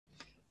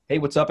Hey,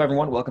 what's up,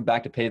 everyone? Welcome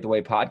back to Pave the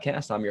Way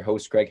podcast. I'm your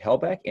host, Greg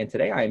Helbeck, and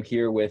today I am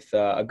here with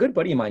a good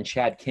buddy of mine,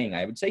 Chad King.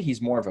 I would say he's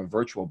more of a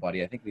virtual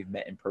buddy. I think we've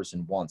met in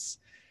person once,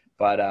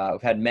 but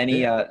we've had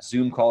many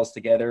Zoom calls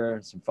together,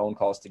 some phone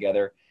calls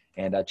together.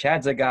 And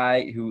Chad's a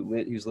guy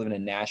who's living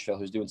in Nashville,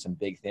 who's doing some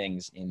big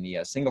things in the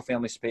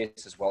single-family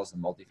space as well as the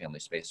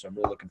multifamily space. So I'm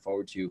really looking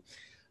forward to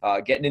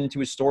getting into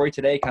his story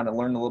today, kind of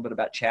learning a little bit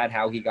about Chad,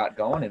 how he got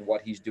going, and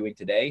what he's doing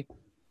today.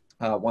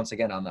 Once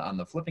again on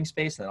the flipping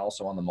space and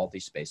also on the multi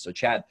space. So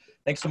Chad,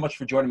 thanks so much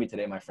for joining me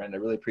today, my friend. I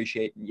really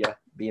appreciate you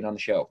being on the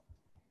show.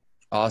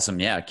 Awesome.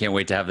 Yeah. I can't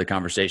wait to have the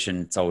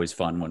conversation. It's always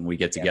fun when we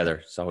get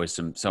together. It's always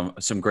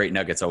some great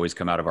nuggets always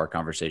come out of our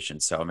conversation.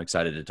 So I'm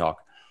excited to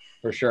talk.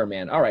 For sure,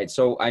 man. All right.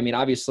 So, I mean,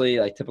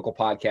 obviously, like typical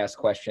podcast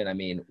question, I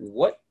mean,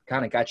 what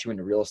kind of got you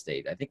into real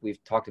estate? I think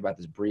we've talked about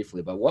this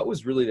briefly, but what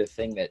was really the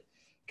thing that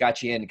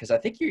got you in? Because I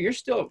think you're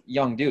still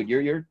young, dude.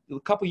 You're a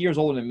couple years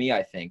older than me,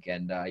 I think.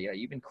 And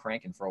you've been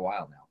cranking for a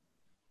while now.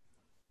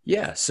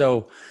 Yeah.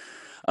 So,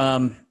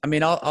 I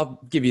mean, I'll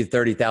give you a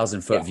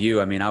 30,000 foot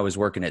view. I mean, I was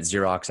working at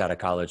Xerox out of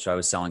college. So I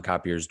was selling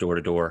copiers door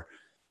to door.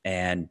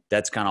 And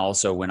that's kind of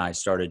also when I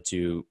started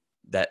to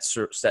that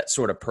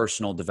sort of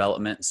personal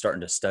development,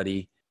 starting to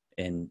study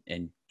and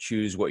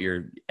choose what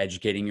you're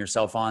educating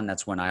yourself on.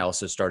 That's when I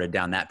also started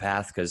down that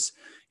path. Because,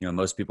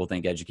 most people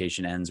think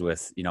education ends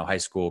with, high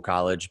school,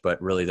 college,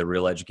 but really the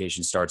real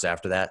education starts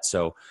after that.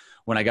 So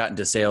when I got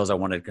into sales, I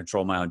wanted to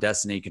control my own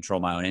destiny, control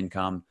my own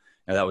income.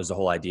 That was the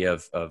whole idea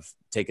of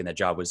taking the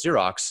job with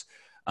Xerox,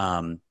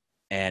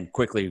 and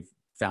quickly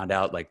found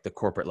out like the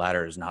corporate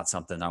ladder is not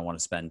something I want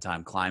to spend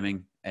time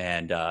climbing.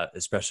 And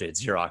especially at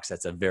Xerox,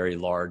 that's a very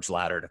large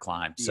ladder to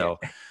climb. So,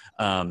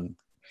 and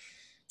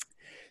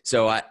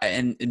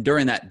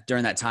during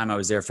that time I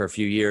was there for a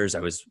few years. I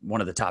was one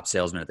of the top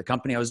salesmen at the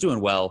company. I was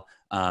doing well.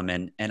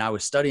 And I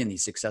was studying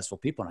these successful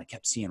people, and I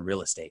kept seeing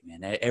real estate,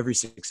 man. Every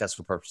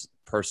successful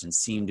person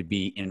seemed to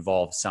be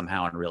involved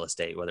somehow in real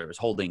estate, whether it was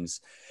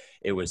holdings,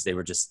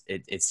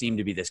 it seemed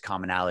to be this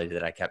commonality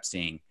that I kept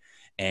seeing.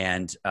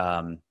 And,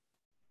 I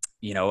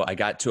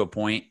got to a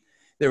point,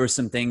 there were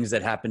some things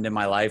that happened in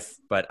my life,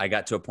 but I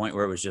got to a point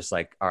where it was just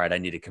like, all right, I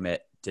need to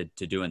commit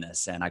to doing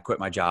this. And I quit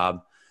my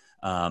job.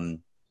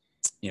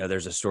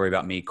 There's a story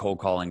about me cold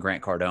calling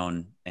Grant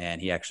Cardone, and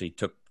he actually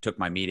took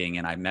my meeting,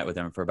 and I met with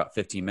him for about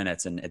 15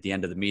 minutes. And at the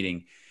end of the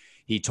meeting,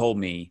 he told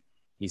me,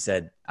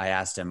 I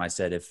asked him, I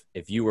said,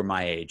 if you were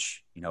my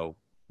age,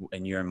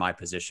 and you're in my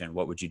position,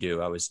 what would you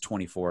do? I was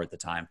 24 at the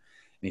time.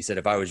 And he said,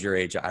 if I was your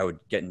age, I would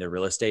get into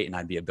real estate and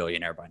I'd be a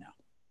billionaire by now.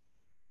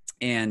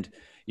 And,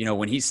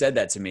 when he said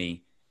that to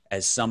me,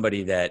 as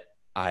somebody that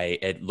I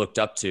had looked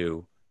up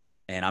to,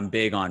 and I'm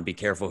big on be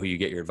careful who you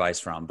get your advice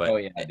from, but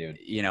dude.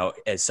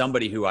 As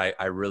somebody who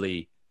I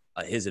really,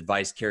 his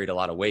advice carried a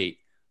lot of weight.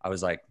 I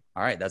was like,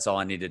 all right, that's all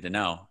I needed to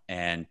know.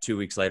 And 2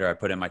 weeks later, I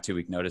put in my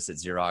 2-week notice at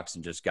Xerox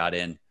and just got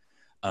in.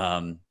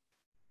 And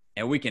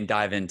we can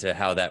dive into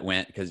how that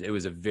went, because it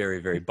was a very,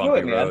 very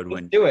bumpy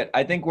road. Do it.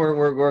 I think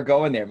we're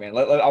going there, man.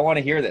 I want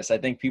to hear this. I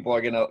think people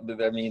are gonna.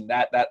 I mean,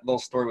 that little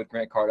story with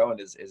Grant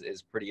Cardone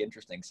is pretty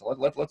interesting. So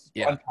let's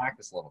unpack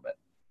this a little bit.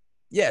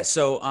 Yeah.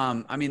 So,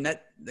 I mean, the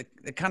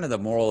kind of the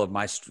moral of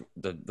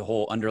the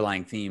whole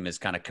underlying theme is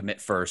kind of commit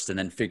first and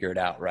then figure it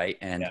out. Right.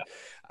 And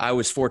I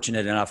was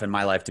fortunate enough in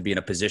my life to be in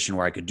a position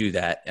where I could do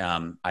that.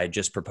 I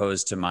just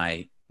proposed to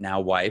my now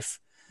wife,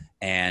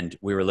 and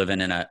we were living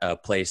in a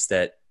place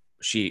that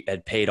she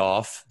had paid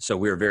off. So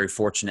we were very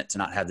fortunate to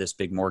not have this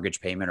big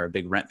mortgage payment or a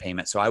big rent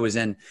payment. So it was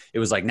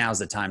like, now's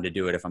the time to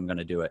do it if I'm going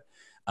to do it.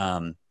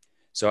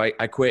 So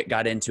I quit,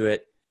 got into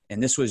it.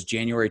 And this was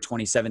January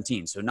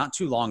 2017. So not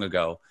too long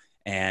ago.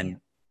 And,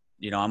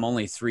 I'm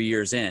only 3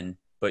 years in,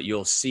 but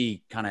you'll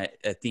see kind of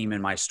a theme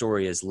in my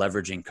story is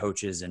leveraging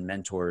coaches and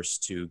mentors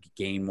to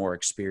gain more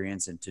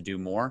experience and to do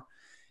more.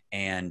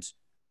 And,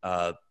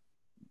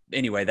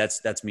 anyway,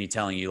 that's me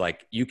telling you,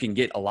 like, you can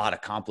get a lot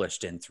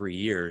accomplished in 3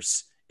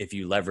 years if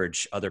you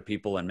leverage other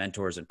people and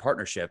mentors and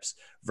partnerships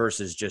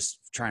versus just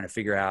trying to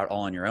figure out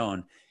all on your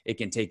own. It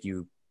can take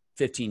you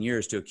 15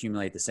 years to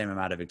accumulate the same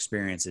amount of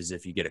experience as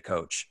if you get a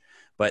coach.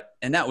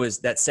 And that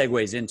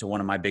segues into one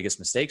of my biggest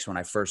mistakes when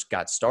I first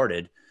got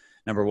started.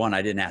 Number one,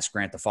 I didn't ask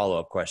Grant the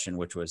follow-up question,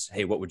 which was,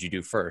 hey, what would you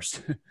do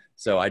first?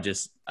 So I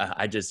just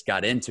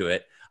got into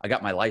it. I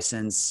got my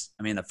license.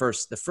 I mean, the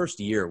first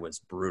year was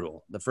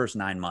brutal. The first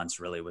 9 months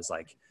really was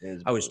like,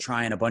 I was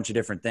trying a bunch of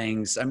different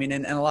things. I mean,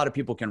 and a lot of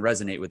people can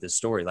resonate with this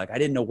story. Like, I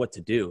didn't know what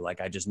to do.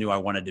 Like, I just knew I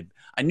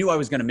knew I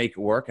was going to make it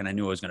work, and I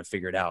knew I was going to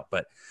figure it out.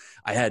 But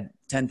I had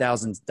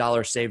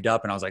 $10,000 saved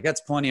up, and I was like, that's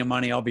plenty of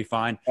money. I'll be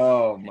fine.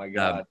 Oh my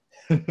God.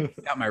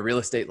 Got my real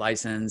estate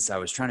license. I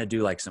was trying to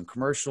do like some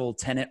commercial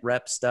tenant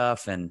rep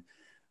stuff. And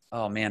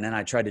oh man, then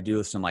I tried to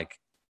do some like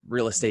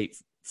real estate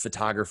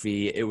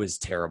photography. It was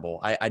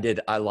terrible. I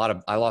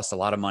lost a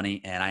lot of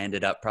money, and I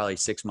ended up probably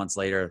 6 months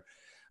later,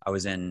 I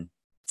was in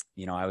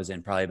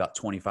probably about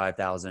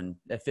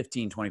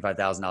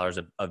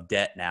 $25,000 of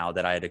debt now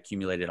that I had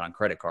accumulated on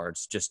credit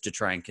cards just to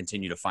try and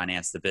continue to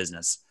finance the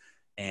business.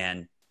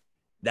 And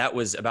that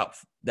was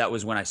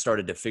when I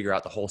started to figure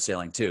out the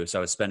wholesaling too. So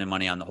I was spending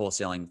money on the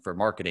wholesaling for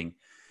marketing.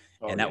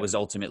 And that was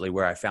ultimately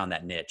where I found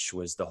that niche,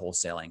 was the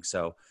wholesaling.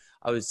 So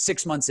I was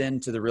 6 months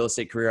into the real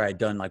estate career. I had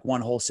done like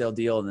one wholesale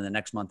deal, and then the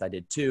next month I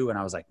did two. And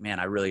I was like, man,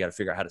 I really got to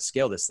figure out how to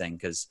scale this thing,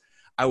 because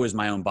I was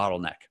my own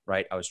bottleneck,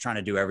 right? I was trying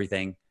to do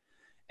everything.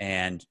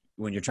 And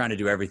when you're trying to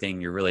do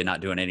everything, you're really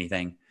not doing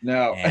anything.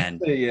 No.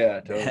 And yeah,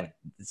 totally.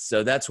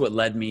 So that's what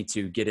led me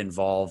to get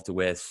involved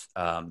with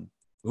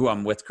who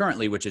I'm with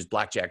currently, which is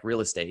Blackjack Real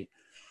Estate.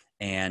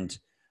 And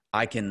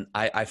I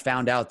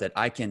found out that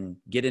I can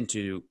get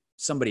into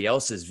somebody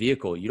else's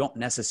vehicle. You don't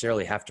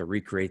necessarily have to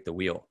recreate the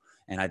wheel.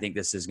 And I think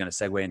this is going to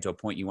segue into a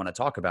point you want to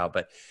talk about,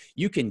 but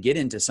you can get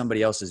into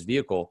somebody else's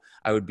vehicle.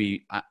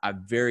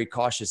 I'm very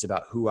cautious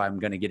about who I'm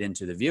going to get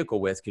into the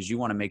vehicle with, because you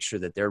want to make sure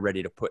that they're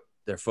ready to put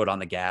their foot on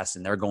the gas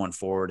and they're going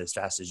forward as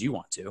fast as you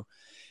want to.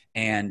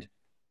 And,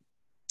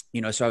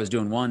 so I was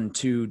doing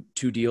two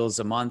deals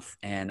a month,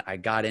 and I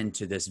got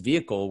into this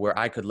vehicle where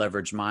I could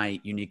leverage my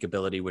unique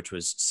ability, which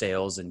was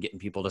sales and getting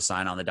people to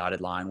sign on the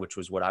dotted line, which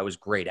was what I was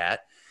great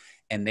at.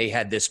 And they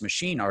had this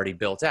machine already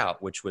built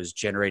out, which was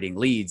generating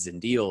leads and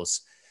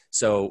deals.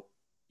 So,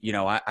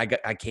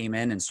 I came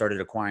in and started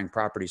acquiring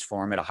properties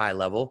for them at a high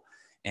level.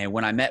 And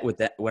when I met with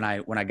that, when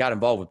I got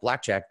involved with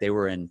Blackjack, they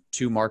were in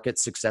 2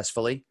 markets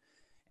successfully.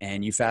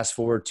 And you fast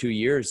forward 2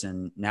 years,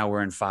 and now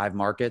we're in 5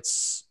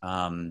 markets.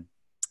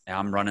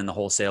 I'm running the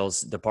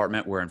wholesales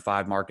department. We're in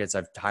 5 markets.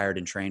 I've hired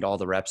and trained all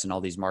the reps in all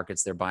these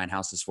markets. They're buying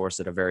houses for us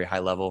at a very high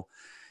level.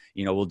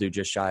 We'll do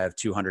just shy of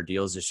 200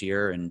 deals this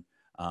year, and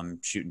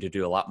shooting to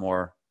do a lot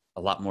more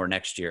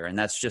next year. And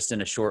that's just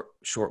in a short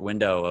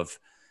window of,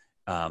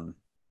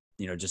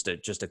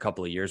 just a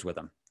couple of years with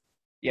them.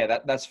 Yeah,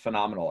 that's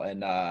phenomenal.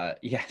 And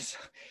yes,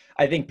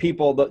 I think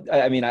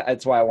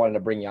that's why I wanted to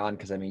bring you on,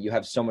 because you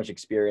have so much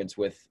experience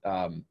with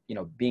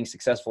being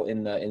successful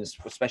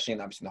especially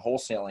obviously in the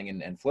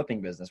wholesaling and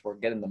flipping business. We'll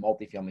get into the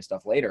multifamily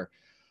stuff later.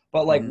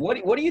 But like,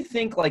 what do you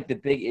think like the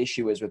big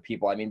issue is with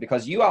people?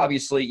 Because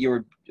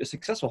you're a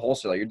successful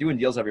wholesaler. You're doing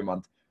deals every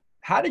month.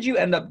 How did you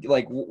end up,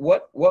 like,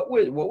 what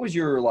was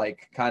your,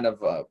 like, kind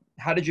of,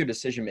 how did your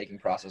decision-making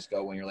process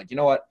go when you're like, you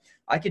know what,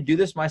 I could do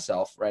this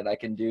myself, right? I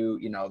can do,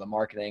 the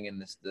marketing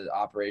and the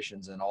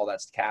operations and all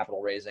that's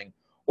capital raising,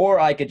 or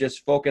I could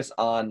just focus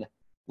on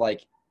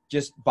like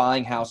just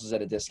buying houses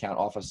at a discount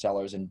off of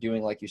sellers and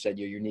doing, like you said,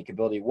 your unique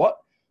ability. What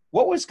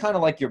was kind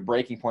of like your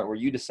breaking point where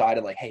you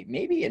decided like, hey,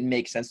 maybe it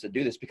makes sense to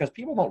do this? Because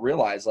people don't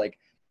realize, like,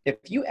 if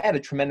you add a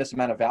tremendous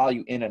amount of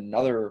value in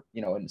another,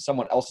 in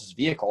someone else's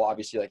vehicle,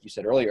 obviously, like you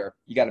said earlier,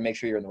 you got to make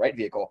sure you're in the right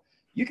vehicle.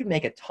 You can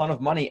make a ton of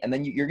money, and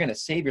then you're going to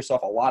save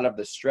yourself a lot of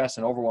the stress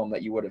and overwhelm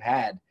that you would have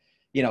had,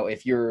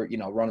 if you're,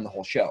 running the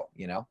whole show,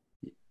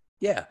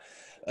 Yeah,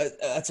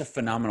 that's a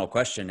phenomenal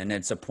question. And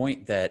it's a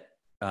point that,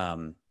 I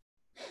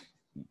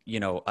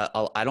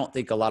don't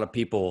think a lot of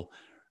people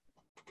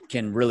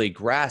can really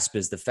grasp,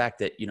 is the fact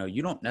that,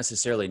 you don't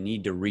necessarily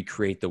need to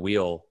recreate the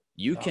wheel.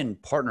 You can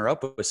partner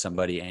up with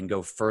somebody and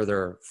go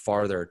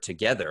farther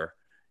together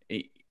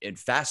and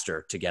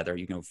faster together.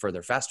 You can go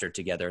further, faster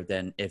together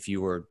than if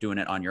you were doing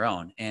it on your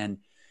own. And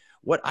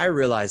what I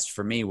realized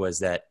for me was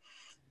that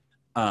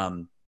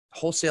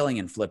wholesaling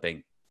and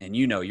flipping, and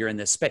you're in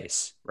this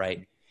space,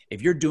 right?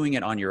 If you're doing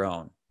it on your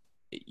own,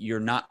 you're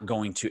not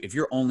going to, if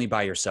you're only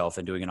by yourself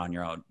and doing it on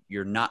your own,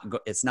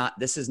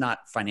 this is not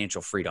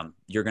financial freedom.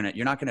 You're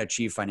not going to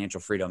achieve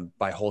financial freedom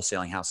by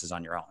wholesaling houses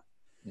on your own.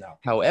 No.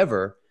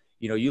 However,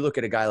 you look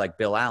at a guy like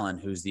Bill Allen,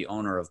 who's the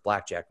owner of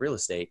Blackjack Real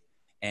Estate,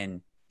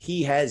 and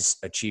he has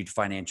achieved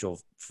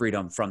financial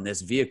freedom from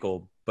this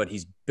vehicle, but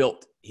he's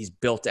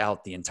built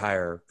out the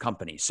entire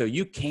company. So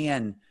you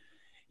can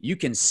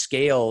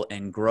scale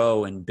and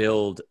grow and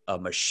build a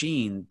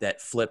machine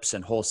that flips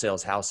and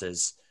wholesales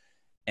houses,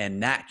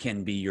 and that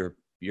can be your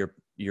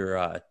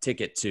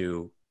ticket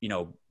to,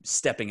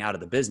 stepping out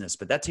of the business.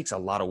 But that takes a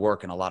lot of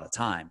work and a lot of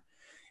time.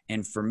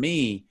 And for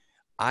me,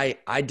 I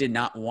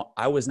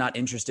was not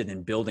interested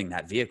in building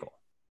that vehicle.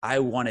 I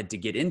wanted to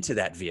get into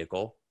that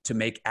vehicle to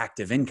make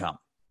active income.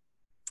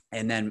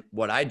 And then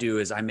what I do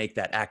is I make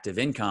that active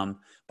income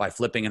by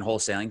flipping and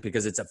wholesaling,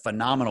 because it's a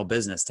phenomenal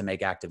business to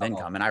make active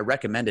income. And I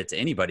recommend it to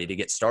anybody to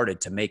get started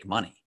to make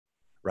money,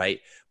 right?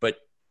 But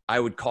I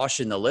would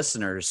caution the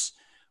listeners,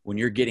 when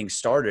you're getting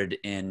started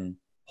in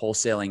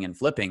wholesaling and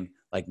flipping,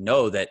 like,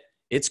 know that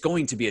it's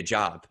going to be a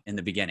job in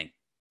the beginning,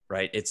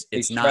 right? It's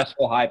not a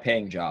stressful, high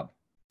paying job.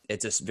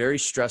 It's a very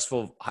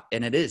stressful,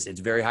 and it's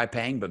very high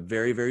paying, but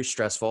very, very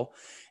stressful.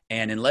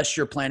 And unless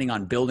you're planning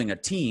on building a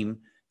team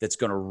that's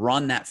going to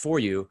run that for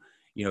you,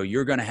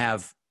 you're going to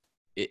have,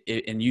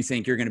 and you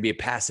think you're going to be a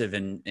passive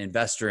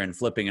investor in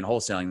flipping and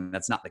wholesaling.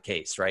 That's not the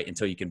case, right?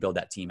 Until you can build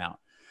that team out.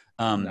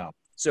 No.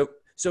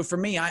 So for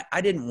me,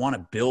 I didn't want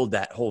to build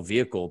that whole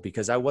vehicle,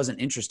 because I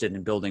wasn't interested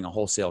in building a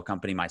wholesale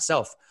company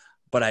myself,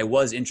 but I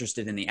was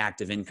interested in the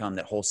active income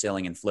that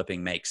wholesaling and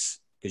flipping makes,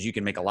 because you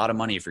can make a lot of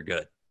money if you're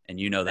good. And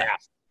you know that.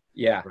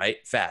 Yeah. Right.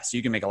 Fast.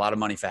 You can make a lot of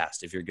money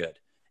fast if you're good.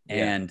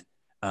 Yeah.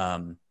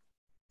 And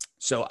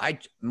So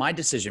my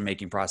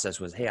decision-making process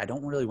was, hey, I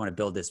don't really want to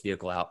build this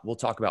vehicle out. We'll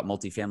talk about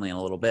multifamily in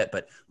a little bit,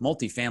 but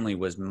multifamily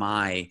was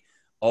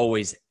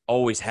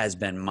always has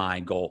been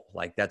my goal.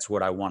 Like that's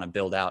what I want to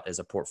build out as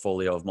a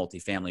portfolio of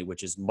multifamily,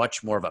 which is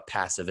much more of a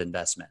passive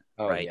investment.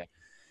 Oh, right. yeah.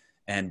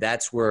 And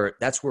that's where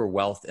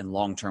wealth and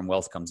long-term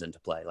wealth comes into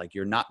play. Like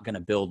you're not going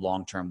to build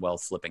long-term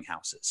wealth flipping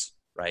houses,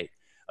 right?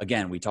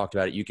 Again, we talked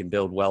about it. You can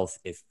build wealth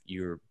if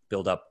you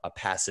build up a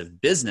passive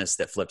business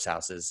that flips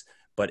houses,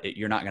 but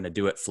you're not going to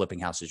do it flipping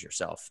houses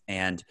yourself.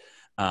 And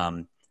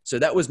so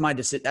that was my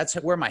decision. That's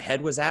where my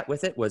head was at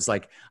with it, was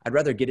like, I'd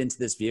rather get into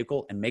this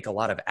vehicle and make a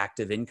lot of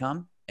active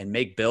income and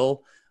make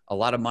Bill a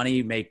lot of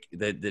money, make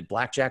the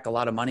blackjack a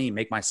lot of money,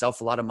 make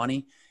myself a lot of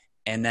money.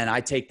 And then I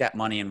take that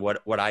money and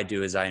what I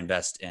do is I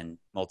invest in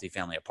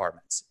multifamily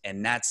apartments.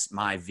 And that's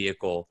my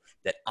vehicle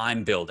that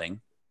I'm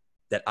building,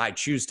 that I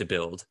choose to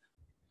build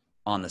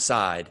on the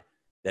side,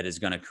 that is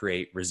going to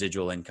create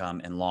residual income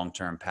and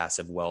long-term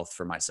passive wealth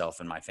for myself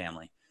and my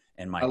family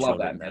and my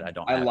children that I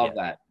don't have yet. I love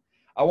that.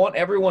 I want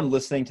everyone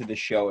listening to this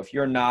show, if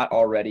you're not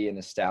already an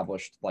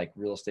established like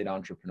real estate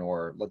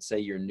entrepreneur, let's say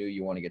you're new,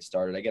 you want to get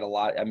started. I get a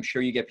lot, I'm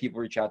sure you get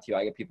people reach out to you.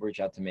 I get people reach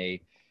out to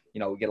me.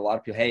 We get a lot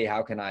of people, hey,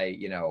 how can I,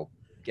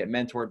 get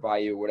mentored by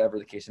you, whatever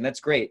the case. And that's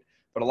great.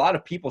 But a lot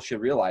of people should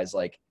realize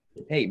like,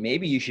 hey,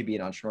 maybe you should be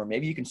an entrepreneur.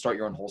 Maybe you can start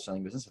your own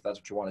wholesaling business if that's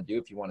what you want to do,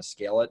 if you want to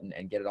scale it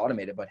and get it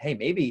automated. But hey,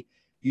 maybe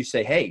you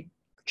say, hey,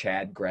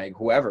 Chad, Greg,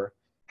 whoever,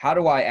 how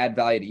do I add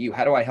value to you?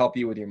 How do I help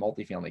you with your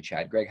multifamily,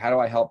 Chad, Greg? How do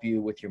I help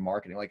you with your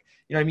marketing? Like,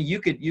 you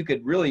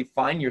could really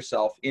find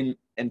yourself in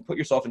and put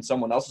yourself in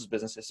someone else's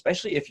business,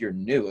 especially if you're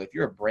new, if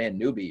you're a brand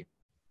newbie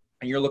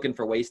and you're looking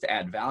for ways to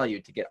add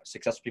value to get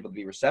successful people to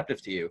be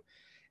receptive to you.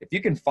 If you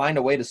can find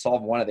a way to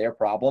solve one of their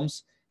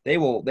problems, they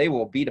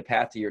will beat a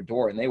path to your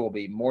door, and they will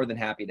be more than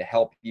happy to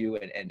help you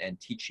and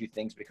teach you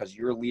things because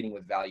you're leading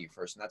with value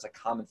first. And that's a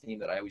common theme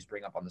that I always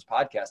bring up on this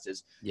podcast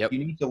is You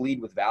need to lead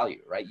with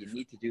value, right? You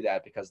need to do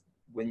that because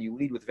when you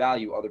lead with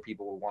value, other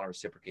people will want to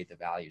reciprocate the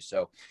value.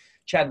 So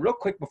Chad, real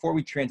quick, before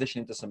we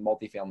transition into some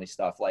multifamily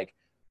stuff, like,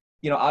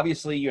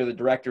 obviously you're the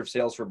director of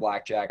sales for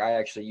Blackjack. I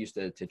actually used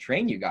to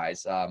train you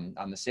guys on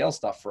the sales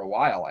stuff for a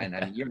while. And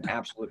I mean, you're an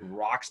absolute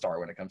rock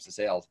star when it comes to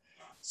sales.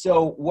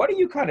 So what do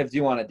you kind of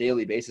do on a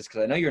daily basis?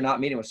 Because I know you're not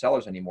meeting with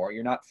sellers anymore.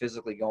 You're not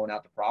physically going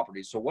out to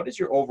properties. So what does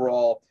your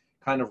overall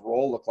kind of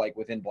role look like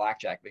within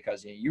Blackjack?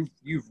 Because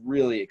you've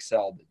really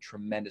excelled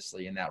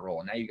tremendously in that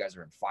role. And now you guys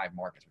are in 5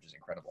 markets, which is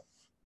incredible.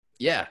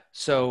 Yeah.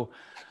 So,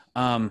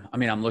 I'm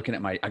looking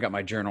at I got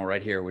my journal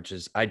right here, which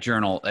is, I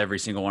journal every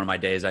single one of my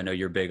days. I know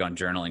you're big on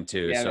journaling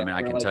too. Yeah, so,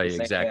 I can tell you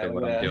exactly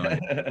what I'm doing.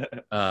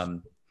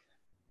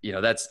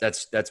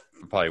 That's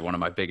probably one of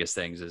my biggest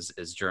things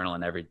is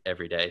journaling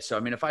every day.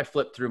 So, if I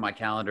flip through my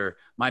calendar,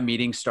 my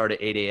meetings start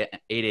at 8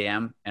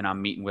 a.m. and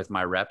I'm meeting with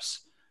my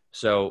reps.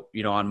 So,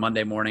 on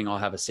Monday morning, I'll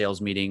have a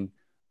sales meeting.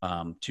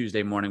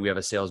 Tuesday morning, we have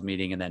a sales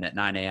meeting. And then at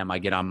 9 a.m., I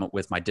get on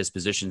with my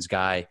dispositions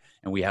guy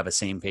and we have a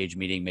same page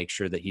meeting, make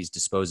sure that he's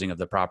disposing of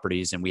the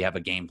properties. And we have a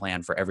game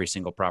plan for every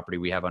single property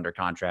we have under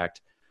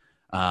contract.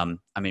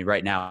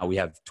 Right now we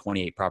have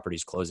 28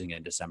 properties closing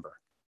in December.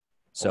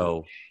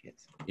 So,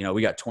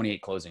 we got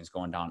 28 closings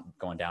going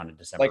down in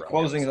December. Like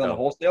closings on the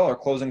wholesale or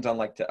closings on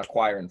like to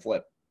acquire and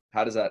flip?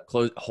 How does that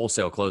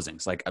wholesale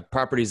closings, like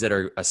properties that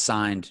are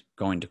assigned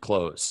going to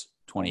close,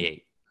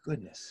 28.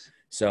 Goodness.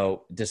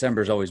 So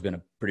December's always been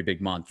a pretty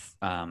big month.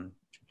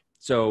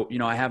 So,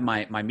 I have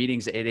my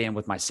meetings at 8 a.m.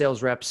 with my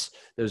sales reps.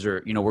 Those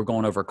are, we're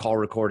going over call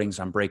recordings.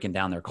 I'm breaking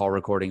down their call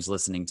recordings,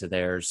 listening to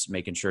theirs,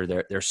 making sure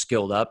they're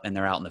skilled up and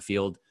they're out in the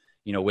field,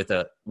 with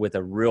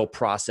a real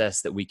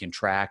process that we can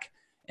track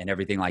and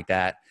everything like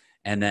that.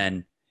 And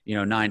then,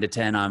 9 to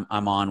 10,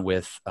 I'm on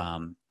with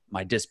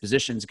my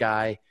dispositions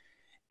guy.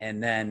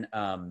 And then,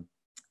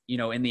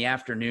 in the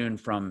afternoon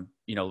from,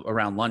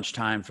 around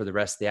lunchtime for the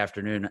rest of the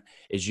afternoon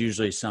is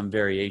usually some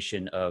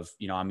variation of,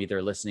 I'm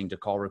either listening to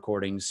call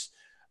recordings,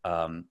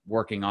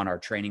 working on our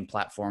training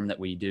platform that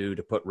we do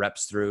to put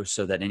reps through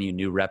so that any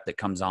new rep that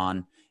comes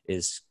on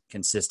is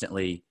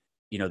consistently,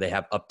 they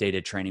have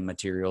updated training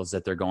materials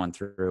that they're going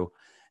through.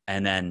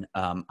 And then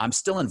I'm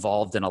still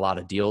involved in a lot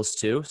of deals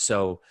too.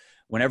 So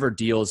whenever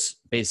deals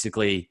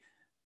basically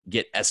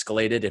get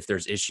escalated, if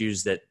there's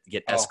issues that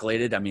get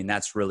escalated,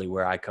 that's really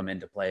where I come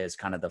into play as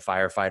kind of the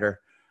firefighter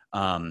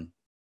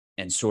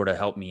and sort of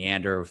help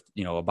meander with,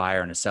 a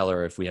buyer and a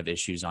seller. If we have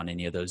issues on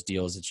any of those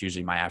deals, it's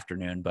usually my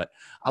afternoon, but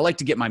I like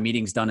to get my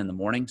meetings done in the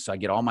morning. So I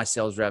get all my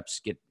sales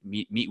reps,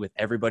 meet with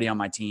everybody on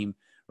my team.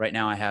 Right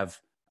now I have,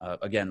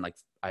 I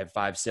have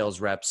 5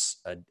 sales reps,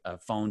 a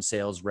phone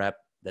sales rep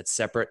that's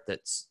separate,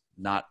 that's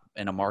not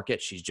in a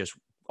market.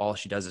 All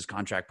she does is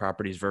contract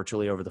properties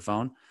virtually over the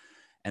phone.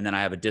 And then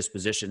I have a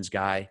dispositions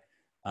guy.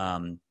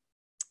 And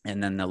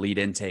then the lead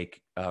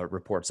intake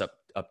reports up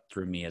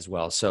through me as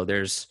well. So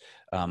there's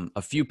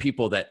a few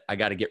people that I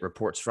got to get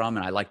reports from,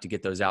 and I like to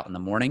get those out in the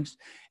mornings.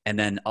 And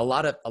then a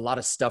lot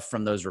of stuff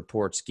from those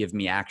reports give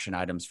me action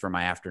items for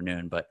my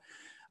afternoon. But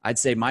I'd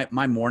say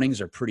my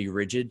mornings are pretty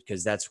rigid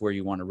because that's where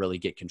you want to really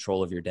get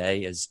control of your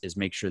day is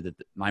make sure that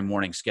my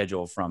morning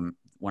schedule from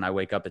when I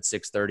wake up at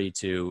 6:30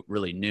 to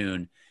really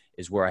noon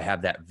is where I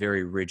have that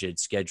very rigid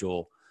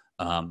schedule.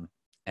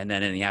 And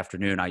then in the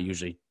afternoon,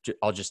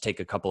 I'll just take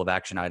a couple of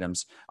action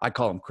items. I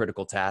call them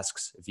critical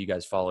tasks. If you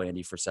guys follow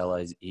Andy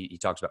Frisella, he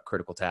talks about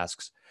critical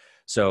tasks.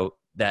 So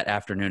that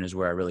afternoon is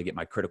where I really get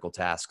my critical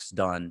tasks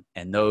done.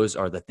 And those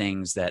are the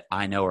things that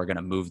I know are going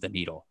to move the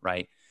needle,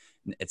 right?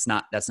 That's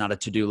not a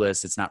to-do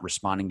list. It's not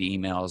responding to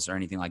emails or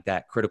anything like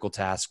that. Critical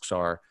tasks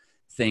are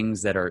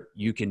things that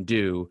you can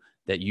do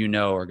that you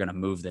know are going to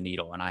move the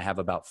needle. And I have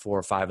about 4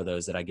 or 5 of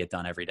those that I get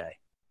done every day.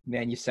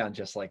 Man, you sound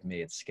just like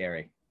me. It's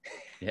scary.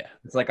 Yeah.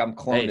 It's like I'm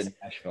cloned in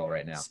Nashville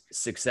right now.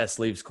 Success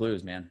leaves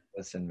clues, man.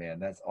 Listen, man,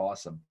 that's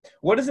awesome.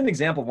 What is an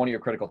example of one of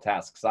your critical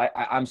tasks?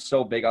 I'm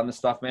so big on this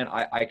stuff, man.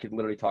 I could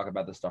literally talk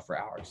about this stuff for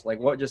hours. Like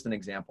what, just an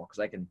example? Cause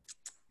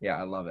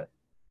I love it.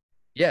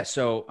 Yeah.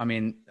 So, I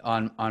mean,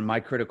 on my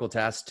critical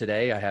task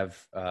today, I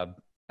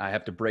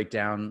have to break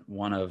down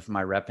one of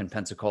my rep in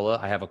Pensacola.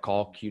 I have a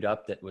call queued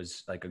up that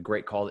was like a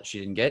great call that she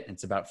didn't get.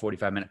 It's about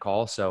 45-minute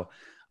call. So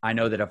I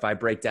know that if I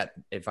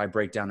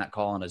break down that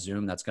call on a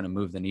Zoom, that's going to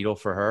move the needle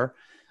for her.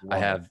 Wow. I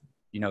have,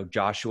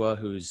 Joshua,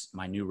 who's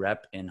my new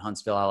rep in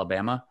Huntsville,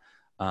 Alabama.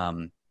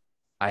 I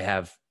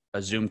have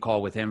a Zoom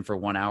call with him for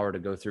 1 hour to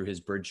go through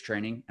his bridge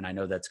training. And I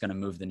know that's going to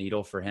move the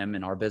needle for him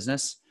in our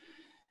business.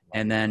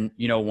 And then,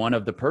 one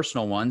of the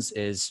personal ones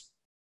is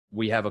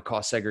we have a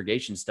cost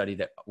segregation study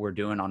that we're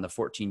doing on the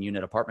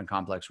 14-unit apartment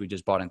complex we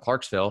just bought in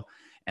Clarksville.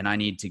 And I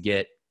need to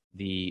get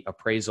the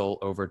appraisal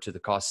over to the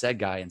cost seg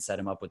guy and set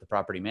him up with the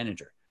property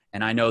manager.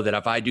 And I know that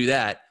if I do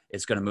that,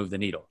 it's going to move the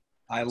needle.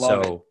 I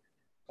love it.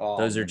 Oh,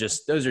 those are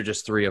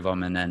just 3 of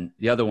them. And then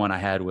the other one I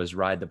had was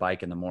ride the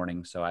bike in the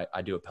morning. So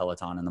I do a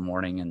Peloton in the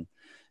morning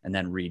and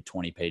then read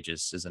 20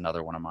 pages is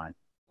another one of mine.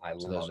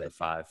 Love those are the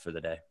 5 for the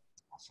day.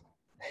 Awesome.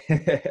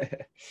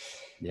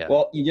 Yeah.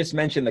 Well, you just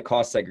mentioned the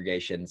cost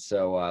segregation.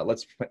 So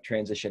let's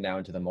transition now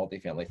into the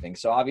multifamily thing.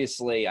 So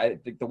obviously I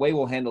think the way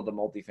we'll handle the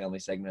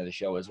multifamily segment of the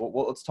show is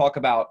let's talk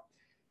about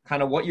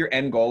kind of what your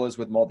end goal is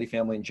with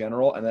multifamily in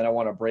general. And then I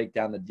want to break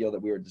down the deal that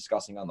we were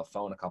discussing on the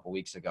phone a couple of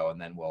weeks ago. And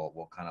then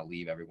we'll kind of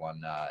leave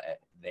everyone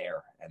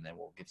there and then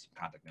we'll give some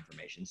contact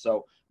information.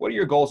 So what are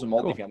your goals in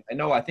multifamily?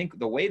 Cool. I think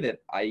the way that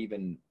I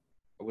even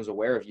was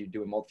aware of you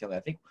doing multifamily, I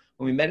think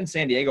when we met in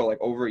San Diego,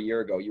 like over a year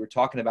ago, you were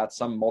talking about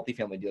some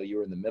multifamily deal you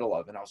were in the middle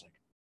of. And I was like,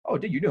 oh,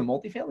 dude, you're doing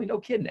multifamily? No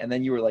kidding. And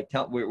then you were like,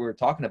 we were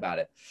talking about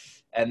it.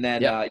 And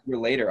then a year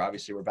later,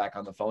 obviously, we're back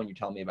on the phone. You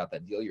tell me about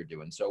that deal you're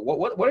doing. So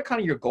what are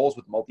kind of your goals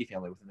with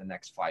multifamily within the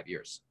next 5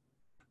 years?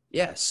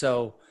 Yeah.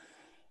 So,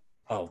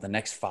 the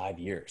next 5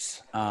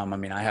 years. I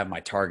mean, I have my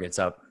targets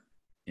up,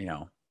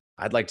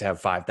 I'd like to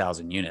have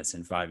 5,000 units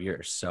in 5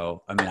 years.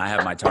 So, I mean, I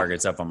have my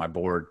targets up on my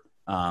board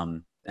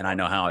and I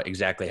know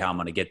exactly how I'm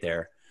going to get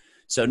there.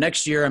 So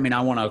next year, I mean, I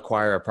want to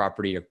acquire a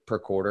property per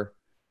quarter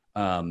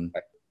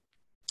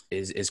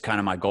is kind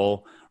of my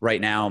goal.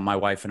 Right now, my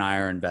wife and I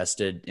are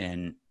invested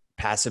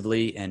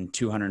passively in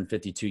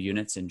 252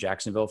 units in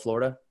Jacksonville,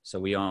 Florida. So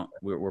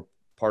we're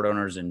part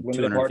owners in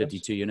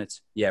 252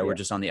 units. Yeah, we're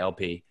just on the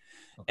LP.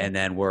 Okay. And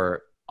then we're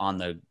on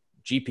the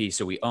GP.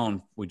 So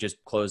we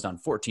just closed on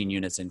 14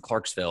 units in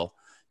Clarksville,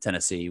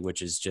 Tennessee,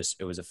 which is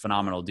it was a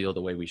phenomenal deal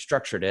the way we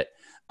structured it.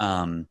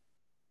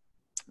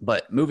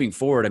 But moving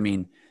forward, I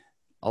mean,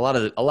 a lot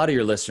of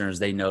your listeners,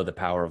 they know the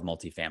power of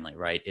multifamily,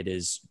 right? It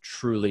is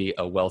truly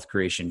a wealth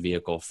creation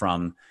vehicle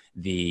from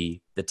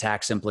the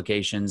tax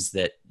implications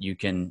that you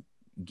can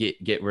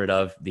get rid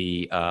of,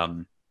 the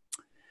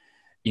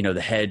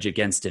hedge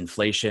against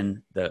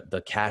inflation,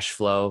 the cash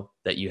flow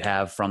that you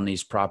have from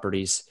these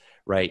properties,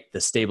 right?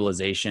 The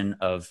stabilization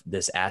of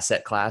this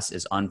asset class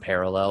is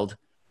unparalleled.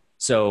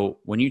 So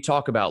when you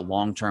talk about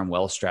long-term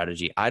wealth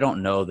strategy, I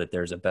don't know that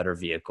there's a better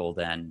vehicle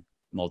than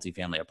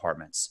multifamily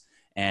apartments.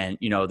 And,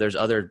 there's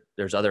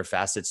other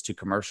facets to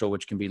commercial,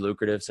 which can be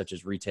lucrative, such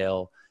as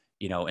retail,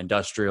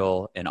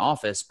 industrial and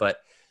office, but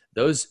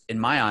those in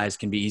my eyes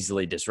can be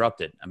easily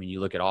disrupted. I mean, you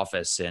look at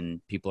office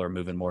and people are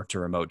moving more to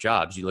remote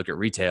jobs. You look at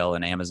retail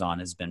and Amazon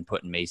has been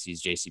putting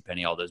Macy's,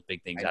 JCPenney, all those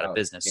big things out of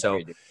business.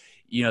 So,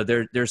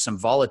 there's some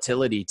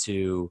volatility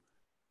to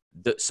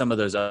some of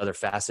those other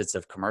facets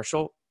of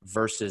commercial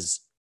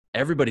versus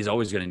everybody's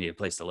always going to need a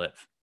place to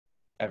live.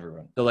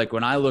 Everyone. So like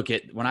when I look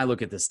at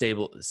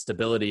the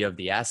stability of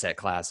the asset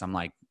class, I'm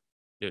like,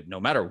 dude, no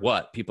matter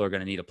what, people are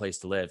going to need a place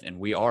to live. And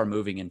we are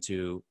moving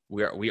into,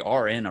 we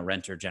are in a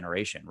renter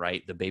generation,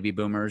 right? The baby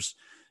boomers,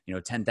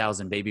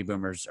 10,000 baby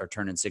boomers are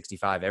turning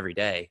 65 every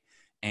day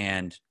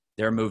and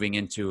they're moving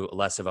into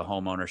less of a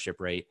home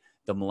ownership rate.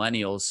 The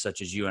millennials,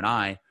 such as you and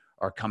I,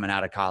 are coming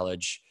out of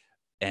college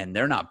and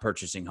they're not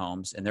purchasing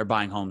homes and they're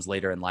buying homes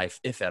later in life,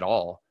 if at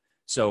all.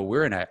 So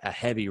we're in a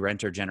heavy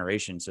renter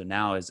generation. So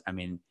now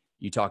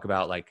you talk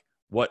about like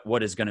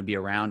what is going to be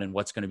around and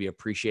what's going to be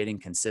appreciating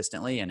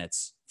consistently. And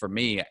it's, for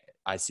me,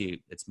 I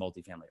see it's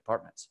multifamily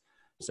apartments.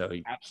 So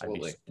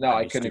absolutely.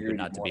 I couldn't agree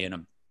not to be in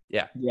them.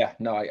 Yeah. Yeah.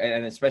 No.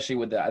 And especially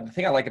with the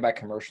thing I like about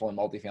commercial and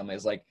multifamily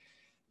is like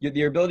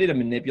your ability to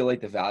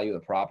manipulate the value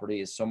of the property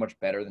is so much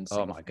better than Oh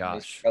single my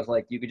families, gosh. because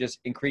like you could just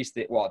increase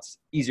well, it's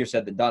easier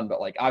said than done,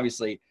 but like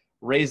obviously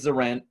raise the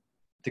rent,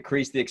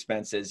 decrease the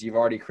expenses. You've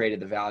already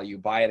created the value,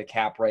 buy at a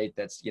cap rate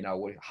that's,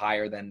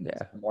 higher than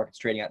Yeah. the market's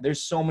trading at.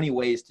 There's so many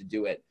ways to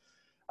do it.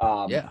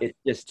 Yeah.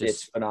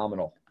 It's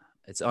phenomenal.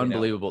 It's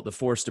unbelievable. The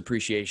forced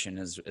appreciation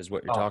is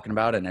what you're talking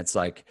about. And it's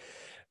like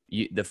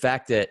the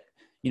fact that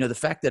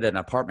an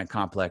apartment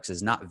complex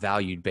is not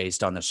valued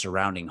based on the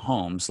surrounding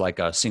homes, like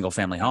a single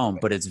family home,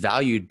 but it's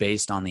valued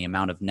based on the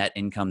amount of net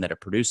income that it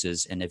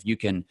produces. And if you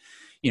can,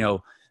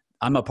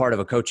 I'm a part of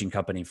a coaching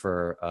company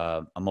for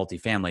a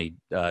multifamily,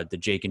 the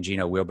Jake and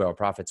Gino Wheelbarrow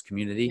Profits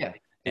community. Yeah,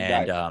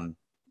 and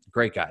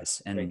great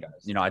guys. And,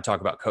 I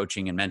talk about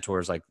coaching and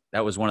mentors. Like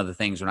that was one of the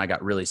things when I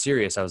got really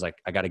serious. I was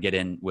like, I got to get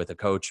in with a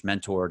coach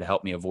mentor to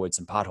help me avoid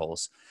some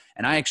potholes.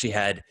 And I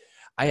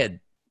had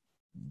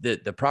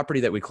the property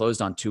that we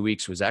closed on 2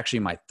 weeks was actually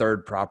my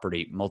third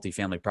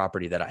multifamily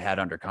property that I had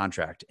under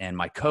contract. And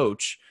my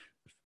coach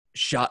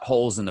shot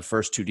holes in the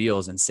first two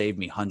deals and saved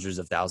me hundreds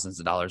of thousands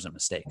of dollars in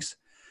mistakes.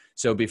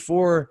 So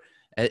before,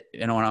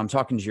 when I'm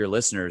talking to your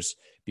listeners,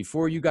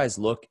 before you guys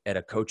look at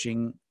a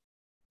coaching,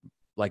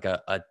 like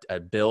a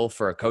bill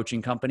for a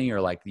coaching company,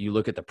 or like you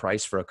look at the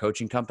price for a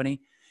coaching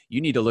company,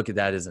 you need to look at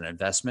that as an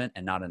investment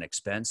and not an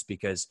expense,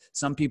 because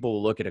some people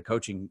will look at a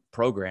coaching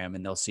program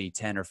and they'll see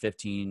 $10,000 or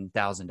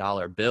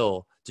 $15,000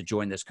 bill to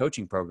join this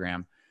coaching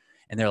program.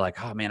 And they're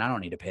like, oh man, I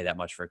don't need to pay that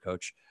much for a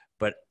coach.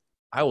 But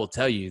I will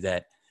tell you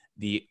that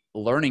the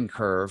learning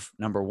curve,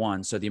 number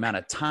one, so the amount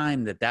of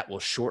time that will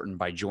shorten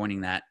by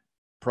joining that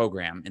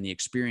program and the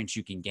experience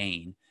you can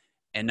gain.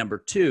 And number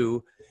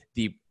two,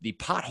 the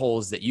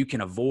potholes that you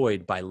can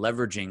avoid by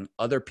leveraging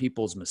other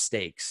people's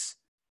mistakes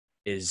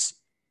is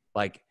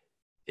like,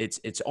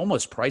 it's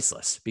almost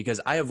priceless, because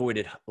I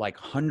avoided like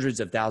hundreds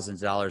of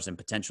thousands of dollars in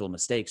potential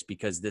mistakes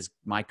because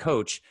my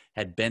coach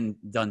had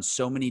done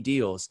so many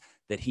deals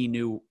that he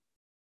knew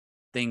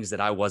things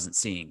that I wasn't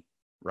seeing.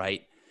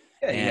 Right.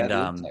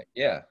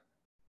 Yeah.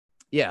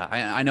 Yeah.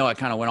 I know I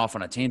kind of went off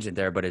on a tangent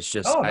there, but it's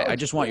just, I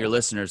just want your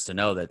listeners to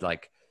know that,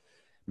 like,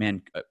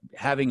 man,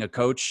 having a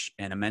coach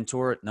and a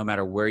mentor, no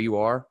matter where you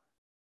are,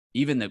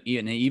 even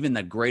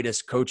the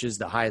greatest coaches,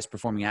 the highest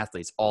performing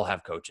athletes all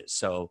have coaches.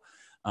 So,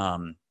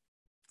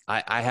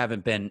 I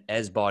haven't been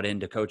as bought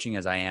into coaching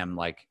as I am.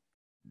 Like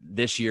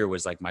this year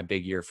was like my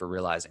big year for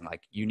realizing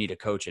like you need a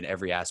coach in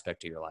every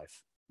aspect of your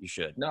life. You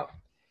should. No,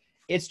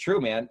 it's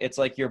true, man. It's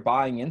like you're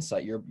buying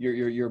insight.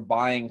 You're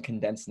buying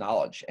condensed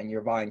knowledge, and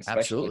you're buying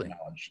specialty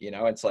knowledge.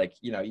 It's like,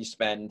 you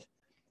spend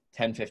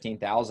 10,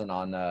 15,000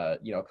 on a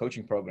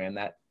coaching program.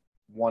 That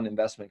one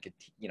investment could,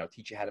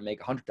 teach you how to make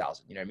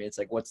 100,000. You know what I mean? It's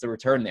like, what's the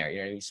return there?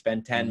 You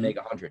spend 10, make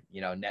 100,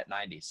 net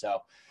 90. So,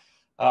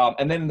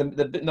 and then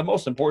the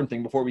most important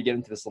thing before we get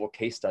into this little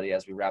case study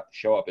as we wrap the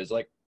show up is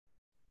like,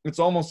 it's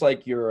almost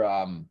like you're,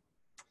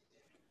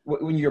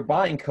 when you're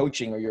buying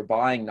coaching or you're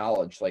buying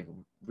knowledge, like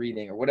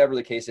reading or whatever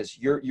the case is,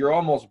 you're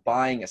almost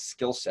buying a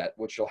skill set,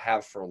 which you'll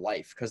have for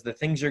life, because the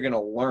things you're going to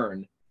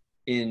learn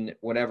in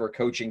whatever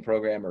coaching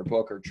program or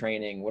book or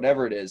training,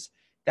 whatever it is,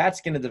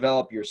 that's going to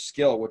develop your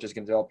skill, which is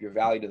going to develop your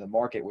value to the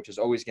market, which is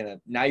always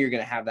now you're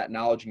going to have that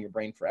knowledge in your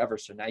brain forever.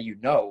 So now,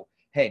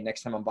 hey,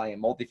 next time I'm buying a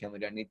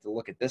multifamily, I need to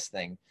look at this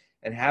thing.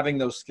 And having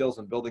those skills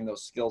and building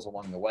those skills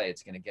along the way,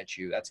 that's going to get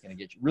you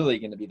really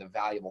going to be the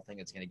valuable thing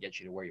that's going to get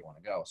you to where you want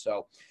to go.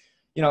 So,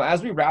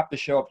 as we wrap the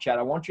show up, Chad,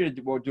 I want you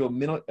to do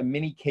a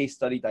mini case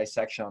study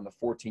dissection on the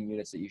 14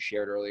 units that you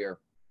shared earlier,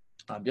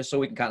 just so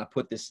we can kind of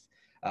put this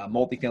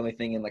multifamily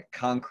thing in like a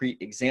concrete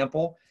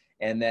example,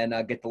 and then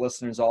get the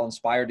listeners all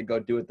inspired to go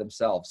do it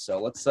themselves.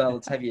 So let's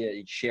have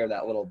you share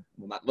that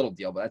not little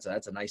deal, but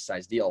that's a nice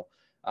size deal.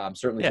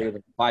 Certainly bigger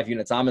than 5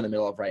 units I'm in the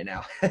middle of right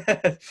now.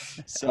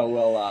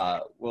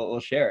 So we'll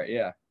share it.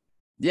 Yeah.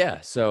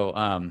 Yeah. So,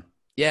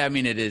 I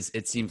mean,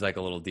 it seems like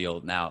a little deal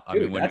now. I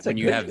mean, when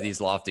you have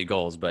these lofty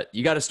goals, but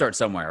you got to start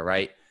somewhere,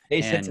 right?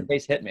 Base hit's a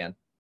base hit, man.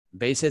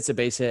 Base hit's a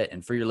base hit.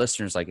 And for your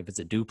listeners, like if it's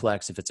a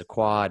duplex, if it's a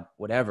quad,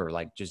 whatever,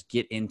 like just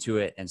get into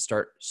it and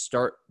start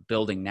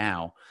building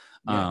now.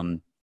 Yeah.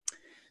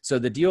 So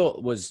the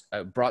deal was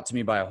brought to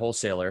me by a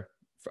wholesaler,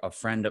 a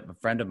friend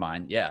of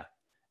mine. Yeah.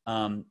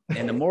 And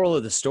the moral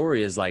of the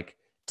story is like,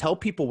 tell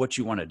people what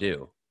you want to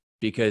do,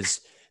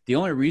 because the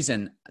only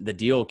reason the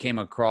deal came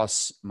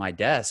across my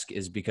desk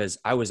is because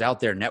I was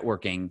out there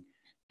networking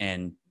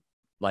and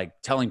like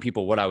telling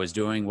people what I was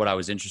doing, what I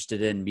was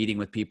interested in, meeting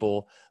with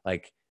people,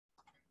 like,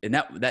 and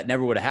that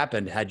never would have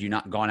happened had you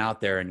not gone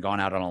out there and gone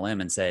out on a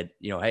limb and said,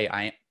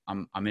 hey,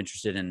 I'm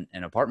interested in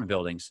apartment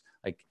buildings.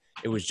 Like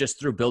it was just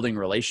through building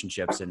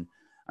relationships. And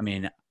I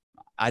mean,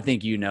 I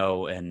think,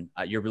 and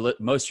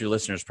most of your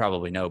listeners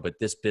probably know, but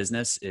this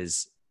business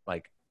is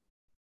like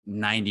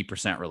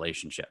 90%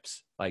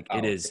 relationships. Like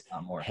it is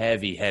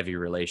heavy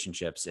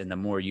relationships. And the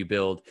more you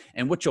build,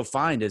 and what you'll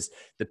find is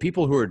the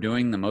people who are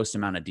doing the most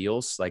amount of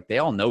deals, like they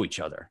all know each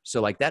other.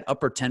 So like that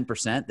upper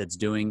 10% that's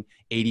doing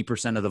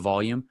 80% of the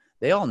volume,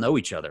 they all know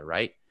each other.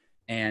 Right.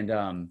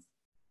 And,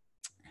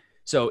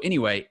 so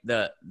anyway,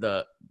 the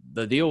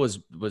deal was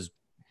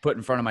put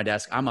in front of my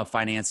desk. I'm a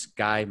finance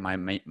guy.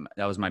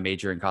 That was my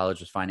major in college,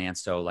 was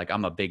finance. So like,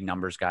 I'm a big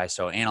numbers guy.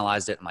 So I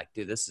analyzed it and like,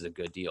 dude, this is a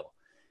good deal.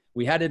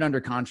 We had it under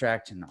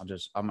contract, and I'm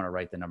going to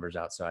write the numbers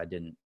out so I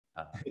don't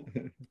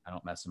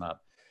mess them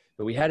up.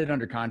 But we had it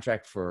under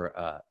contract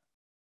for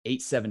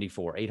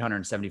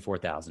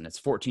 $874,000. It's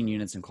 14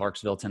 units in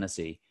Clarksville,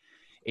 Tennessee.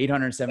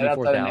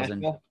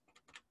 $874,000.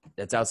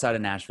 That's outside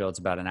of Nashville. It's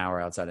about an hour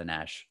outside of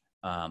Nash.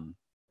 Under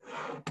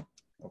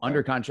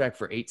contract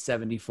for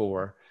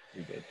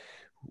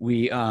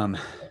 $874,000.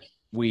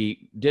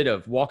 We did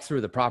a walk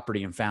through the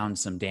property and found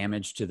some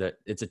damage to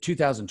it's a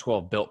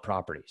 2012 built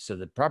property. So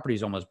the property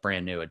is almost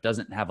brand new. It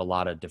doesn't have a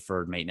lot of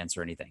deferred maintenance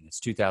or anything. It's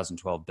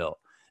 2012 built.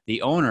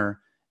 The owner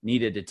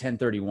needed to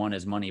 1031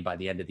 his money by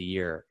the end of the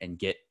year and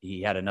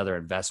he had another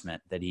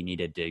investment that he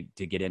needed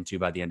to get into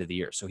by the end of the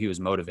year. So he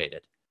was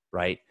motivated,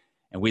 right?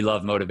 And we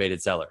love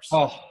motivated sellers.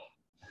 Oh,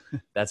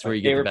 that's where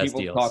you get the best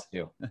deals. Talk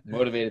to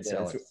motivated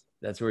sellers.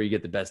 That's where you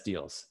get the best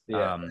deals.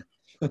 Yeah.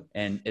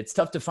 And it's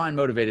tough to find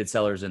motivated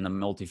sellers in the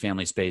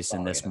multifamily space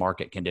in this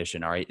market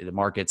condition. All right. The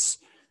market's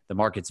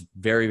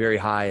very, very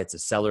high. It's a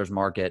seller's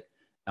market.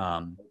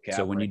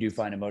 So when you do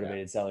find a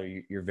motivated seller,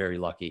 you're very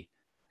lucky.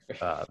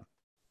 So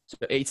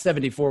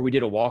 874, we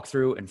did a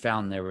walkthrough and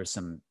found there was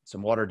some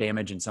water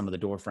damage in some of the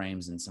door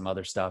frames and some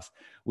other stuff.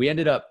 We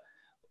ended up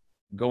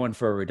going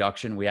for a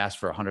reduction. We asked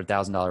for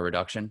 $100,000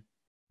 reduction.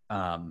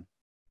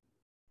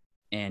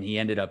 And we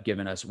ended up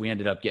getting a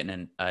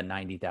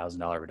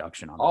 $90,000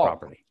 reduction on the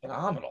property.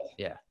 Phenomenal.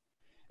 Yeah.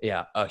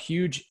 Yeah. A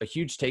huge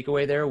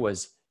takeaway there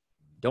was,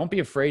 don't be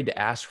afraid to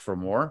ask for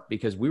more,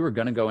 because we were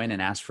going to go in and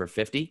ask for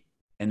 50.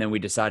 And then we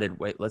decided,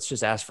 wait, let's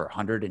just ask for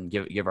 100 and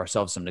give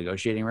ourselves some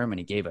negotiating room. And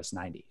he gave us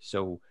 90.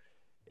 So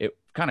it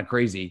kind of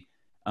crazy.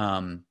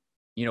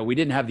 We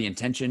didn't have the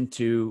intention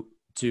to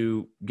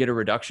get a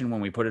reduction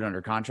when we put it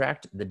under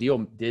contract. The deal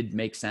did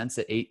make sense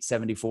at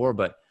 874,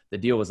 but the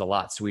deal was a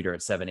lot sweeter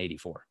at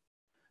 784.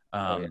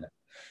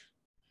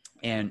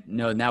 And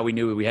now we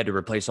knew we had to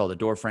replace all the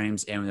door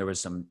frames, and there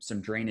was some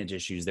drainage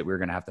issues that we were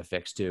going to have to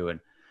fix too.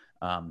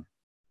 And,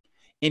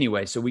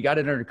 anyway, so we got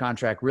it under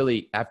contract.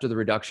 Really, after the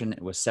reduction,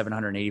 it was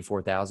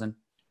 $784,000.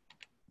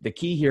 The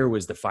key here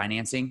was the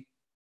financing,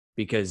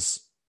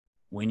 because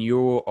when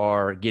you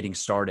are getting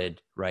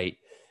started, right,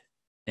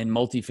 in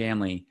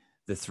multifamily,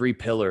 the three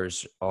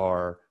pillars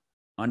are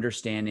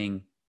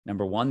understanding,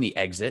 number one, the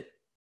exit.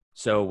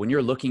 So when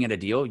you're looking at a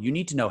deal, you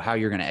need to know how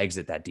you're going to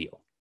exit that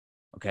deal.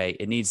 Okay.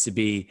 It needs to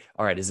be,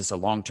 all right, is this a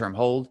long-term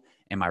hold?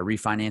 Am I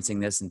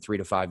refinancing this in 3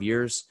 to 5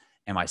 years?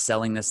 Am I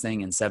selling this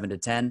thing in 7 to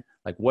 10?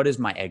 Like, what is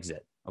my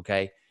exit?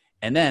 Okay.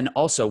 And then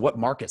also, what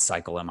market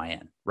cycle am I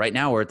in? Right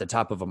now, we're at the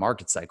top of a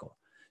market cycle.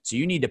 So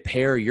you need to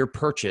pair your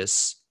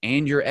purchase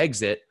and your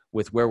exit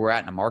with where we're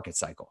at in a market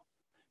cycle,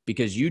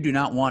 because you do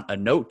not want a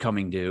note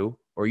coming due,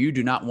 or you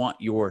do not want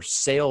your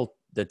sale,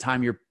 the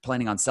time you're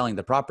planning on selling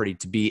the property,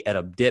 to be at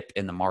a dip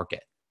in the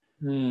market.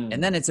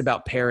 And then it's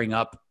about pairing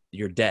up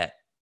your debt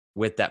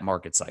with that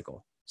market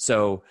cycle.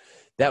 So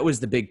that was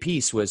the big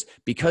piece, was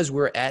because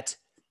we're at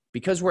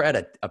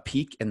a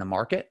peak in the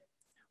market.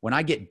 When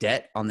I get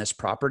debt on this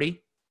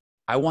property,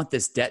 I want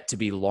this debt to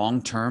be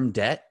long-term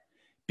debt,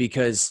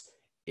 because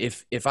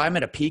if I'm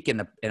at a peak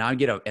and I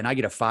get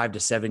a 5 to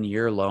 7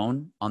 year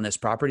loan on this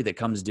property that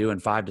comes due in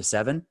 5 to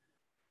 7,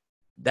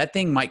 that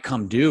thing might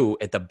come due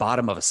at the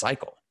bottom of a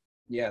cycle.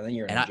 Yeah, then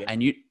you're in a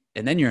jam.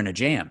 And then you're in a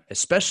jam,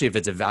 especially if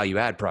it's a value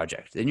add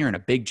project. Then you're in a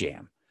big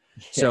jam.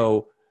 Yeah.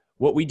 So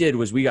what we did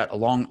was we got a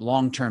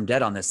long-term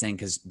debt on this thing,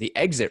 because the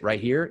exit right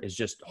here is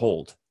just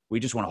hold. We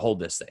just want to hold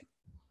this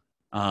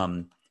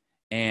thing.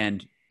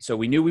 And so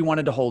we knew we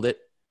wanted to hold it.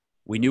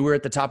 We knew we're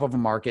at the top of a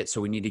market,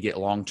 so we need to get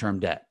long-term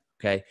debt.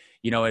 Okay.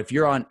 If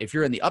you're in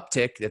the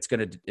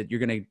uptick, you're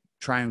going to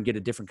try and get a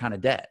different kind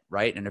of debt,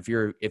 right? And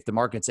if the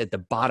market's at the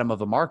bottom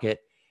of a market,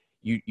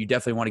 you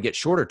definitely want to get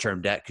shorter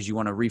term debt, because you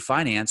want to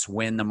refinance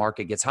when the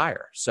market gets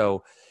higher.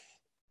 So,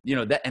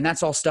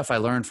 that's all stuff I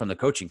learned from the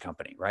coaching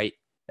company, right?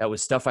 That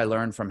was stuff I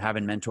learned from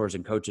having mentors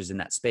and coaches in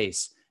that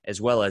space,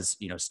 as well as,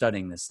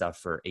 studying this stuff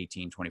for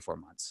 18, 24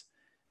 months.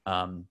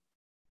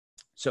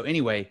 So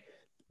anyway,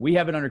 we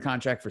have it under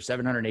contract for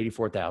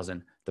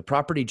 $784,000. The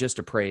property just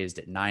appraised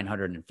at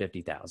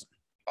 $950,000.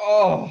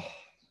 Oh,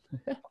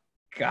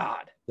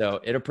 God. So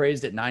it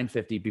appraised at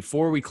 $950,000.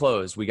 Before we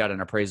closed, we got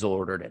an appraisal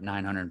ordered at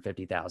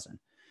 $950,000.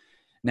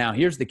 Now,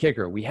 here's the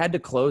kicker. We had to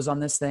close on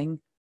this thing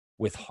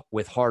with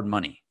hard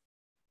money,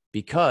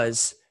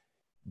 because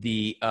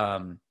the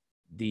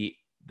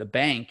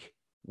bank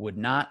would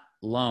not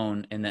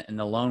loan, and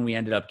the loan we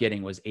ended up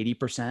getting was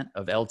 80%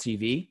 of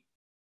LTV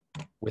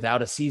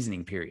without a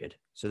seasoning period.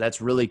 So that's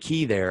really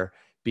key there,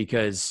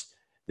 because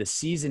the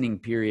seasoning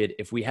period,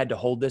 if we had to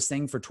hold this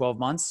thing for 12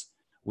 months,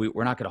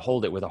 we're not going to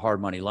hold it with a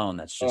hard money loan.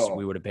 That's just,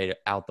 we would have paid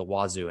out the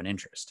wazoo in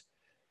interest.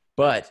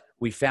 But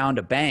we found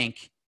a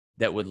bank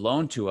that would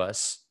loan to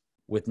us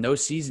with no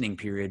seasoning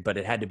period, but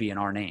it had to be in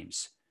our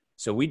names.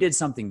 So we did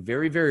something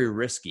very, very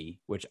risky,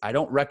 which I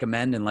don't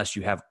recommend unless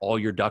you have all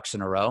your ducks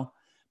in a row.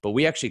 But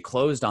we actually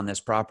closed on this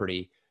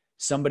property.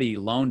 Somebody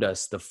loaned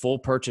us the full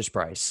purchase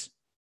price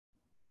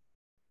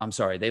I'm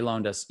sorry, they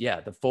loaned us,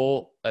 the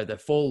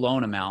full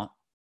loan amount,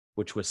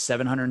 which was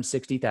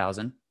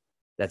 760,000.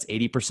 That's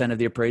 80% of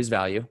the appraised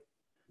value.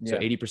 So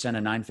 80%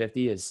 of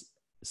 950 is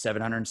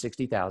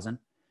 760,000.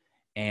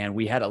 And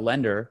we had a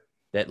lender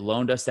that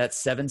loaned us that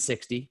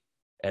 760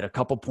 at a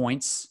couple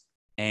points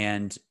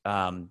and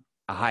a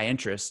high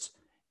interest.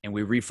 And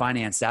we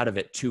refinanced out of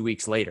it 2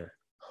 weeks later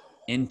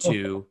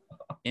into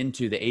the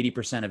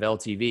 80% of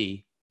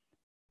LTV.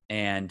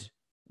 And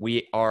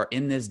we are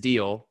in this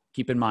deal.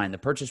 Keep in mind, the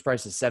purchase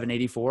price is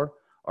 784.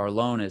 Our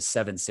loan is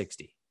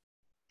 760.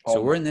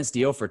 So we're in this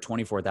deal for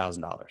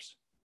 $24,000.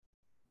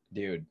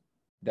 Dude,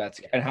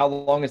 and how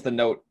long is the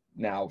note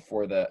now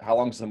how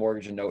long is the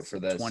mortgage and note for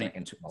the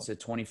second? It's a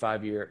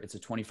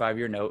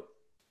 25-year note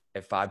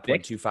at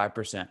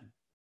 5.25%.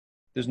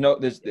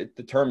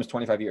 The term is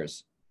 25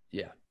 years.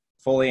 Yeah.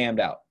 Fully ammed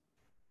out.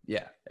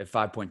 Yeah. At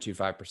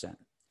 5.25%.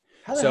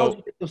 How the hell did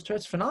you get those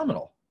terms?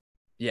 Phenomenal.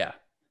 Yeah.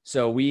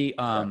 So we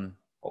had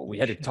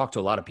to talk to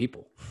a lot of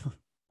people.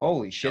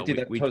 Holy shit,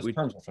 dude, those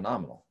terms are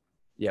phenomenal.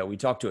 Yeah. We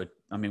talked to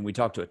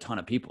a ton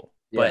of people.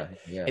 But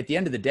at the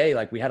end of the day,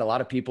 like we had a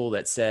lot of people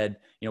that said,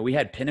 we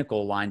had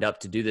Pinnacle lined up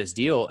to do this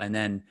deal. And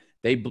then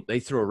they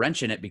threw a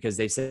wrench in it because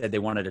they said they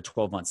wanted a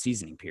 12-month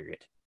seasoning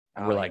period.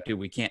 And we're like, dude,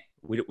 we can't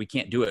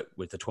do it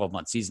with the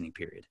 12-month seasoning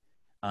period.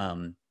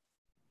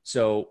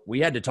 So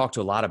we had to talk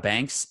to a lot of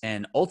banks,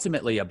 and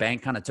ultimately a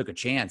bank kind of took a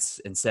chance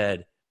and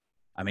said,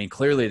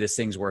 clearly this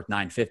thing's worth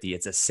 950.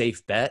 It's a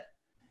safe bet.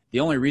 The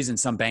only reason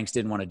some banks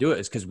didn't want to do it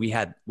is because we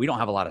don't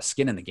have a lot of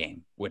skin in the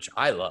game, which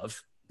I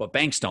love. But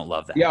banks don't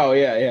love that.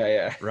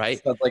 Yeah.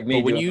 Right. Sounds like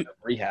me doing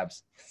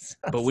rehabs.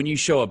 But when you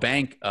show a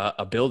bank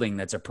a building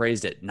that's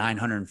appraised at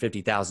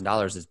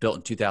 $950,000 that's built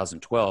in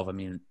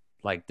 2012,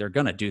 they're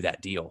going to do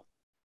that deal.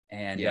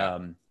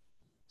 And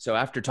so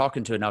after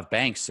talking to enough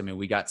banks,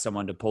 we got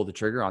someone to pull the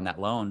trigger on that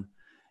loan,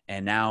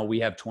 and now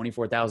we have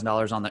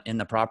 $24,000 in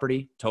the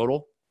property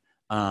total.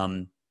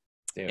 And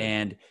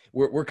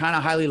we're kind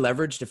of highly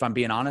leveraged. If I'm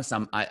being honest,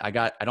 I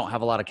don't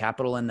have a lot of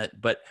capital in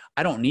that, but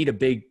I don't need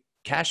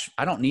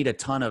I don't need a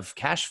ton of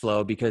cash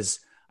flow because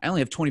I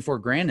only have 24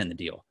 grand in the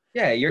deal.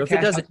 Yeah. Your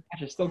cash on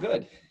cash is still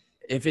good.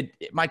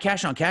 My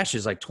cash on cash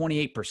is like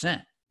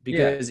 28%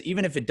 because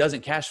even if it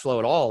doesn't cash flow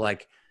at all,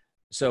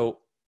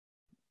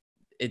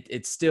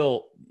 it's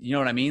still, you know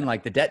what I mean?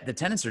 Like the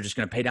tenants are just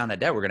going to pay down that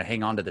debt. We're going to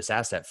hang on to this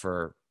asset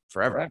for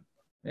forever.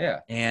 Yeah.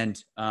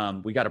 And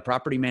we got a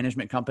property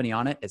management company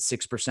on it at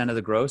 6% of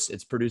the gross.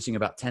 It's producing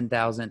about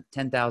 10,000,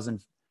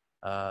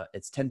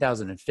 it's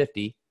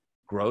 10,050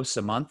 gross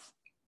a month.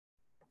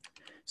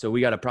 So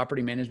we got a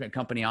property management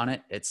company on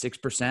it at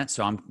 6%.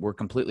 So we're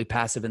completely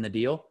passive in the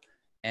deal.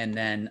 And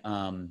then,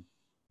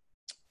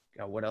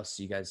 what else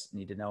do you guys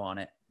need to know on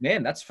it?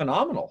 Man, that's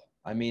phenomenal.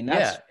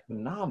 That's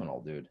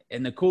phenomenal, dude.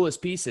 And the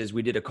coolest piece is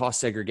we did a cost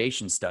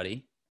segregation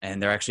study,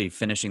 and they're actually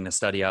finishing the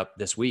study up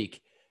this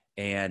week.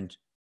 And,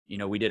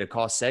 we did a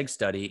cost seg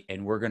study,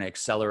 and we're going to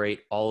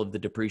accelerate all of the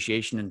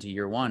depreciation into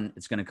year one.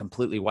 It's going to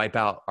completely wipe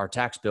out our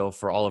tax bill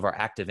for all of our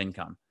active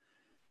income.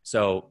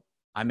 So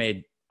I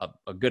made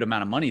a good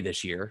amount of money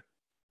this year,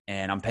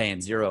 and I'm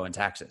paying zero in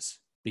taxes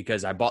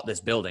because I bought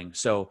this building.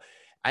 So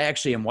I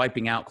actually am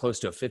wiping out close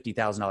to a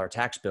 $50,000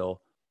 tax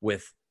bill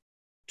with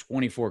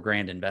 24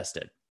 grand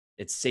invested.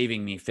 It's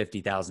saving me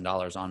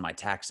 $50,000 on my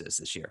taxes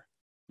this year.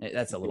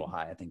 That's a little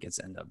high. I think it's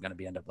going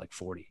to end up like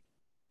 40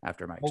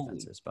 after my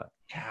expenses, but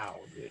cow,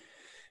 dude.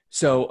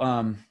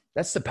 So,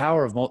 that's the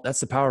power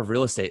of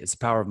real estate. It's the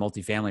power of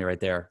multifamily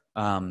right there.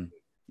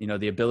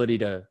 The ability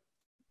to,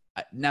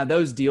 now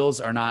those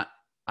deals are not,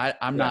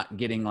 I'm not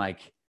getting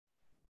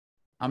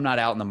I'm not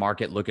out in the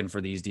market looking for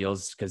these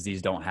deals because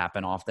these don't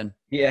happen often.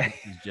 Yeah.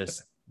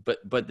 But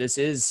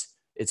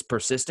it's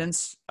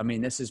persistence.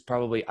 This is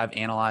probably, I've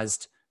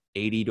analyzed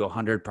 80 to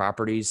 100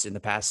 properties in the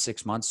past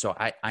 6 months. So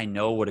I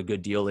know what a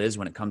good deal is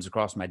when it comes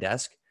across my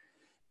desk.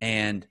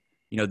 And,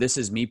 this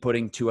is me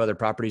putting 2 other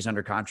properties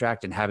under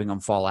contract and having them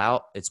fall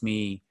out.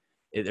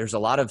 There's a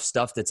lot of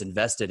stuff that's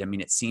invested.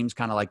 It seems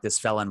kind of like this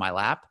fell in my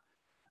lap.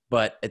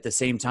 But at the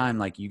same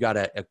time, you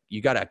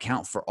gotta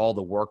account for all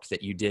the work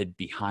that you did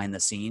behind the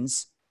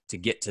scenes to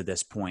get to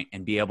this point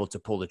and be able to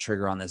pull the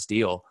trigger on this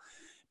deal.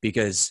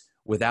 Because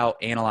without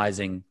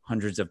analyzing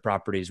hundreds of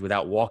properties,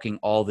 without walking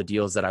all the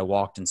deals that I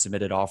walked and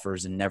submitted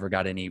offers and never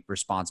got any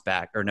response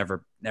back, or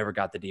never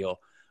got the deal,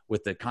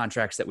 with the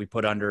contracts that we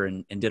put under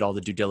and did all the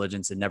due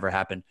diligence and never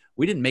happened,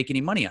 we didn't make any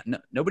money.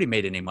 Nobody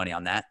made any money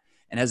on that.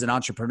 And as an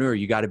entrepreneur,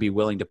 you got to be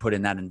willing to put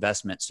in that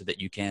investment so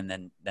that you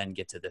can then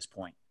get to this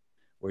point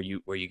where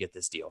you get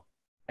this deal.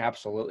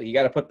 Absolutely. You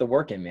got to put the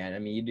work in,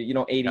 man. You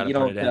don't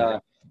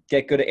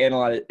get good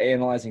at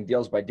analyzing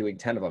deals by doing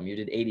 10 of them. You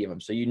did 80 of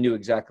them. So you knew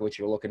exactly what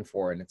you were looking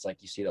for. And it's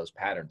like, you see those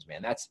patterns,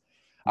 man.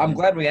 I'm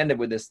glad we ended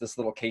with this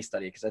little case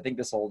study, because I think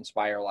this will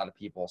inspire a lot of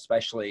people,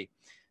 especially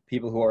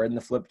people who are in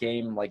the flip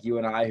game, like you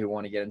and I, who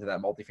want to get into that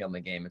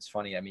multifamily game. It's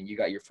funny. You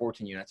got your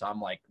 14 units.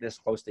 I'm like this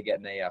close to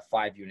getting a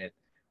 5-unit.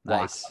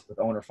 Nice. With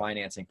owner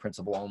financing,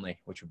 principal only,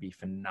 which would be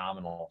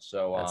phenomenal.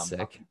 So That's sick.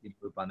 I'll keep you in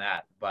the loop on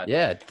that. But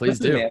yeah, please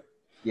do. Man,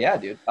 Yeah,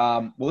 dude.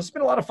 Well, this has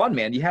been a lot of fun,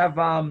 man. Do you have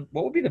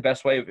what would be the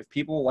best way if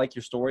people like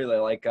your story, they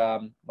like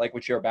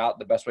what you're about,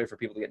 the best way for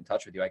people to get in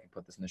touch with you? I can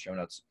put this in the show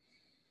notes.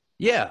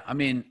 Yeah, I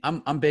mean,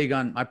 I'm big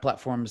on my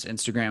platform's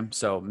Instagram.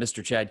 So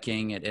Mr. Chad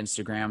King at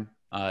Instagram.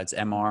 It's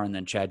MR and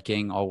then Chad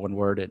King, all one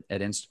word on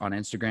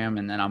Instagram.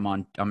 And then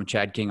I'm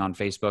Chad King on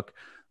Facebook.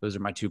 Those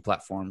are my two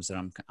platforms that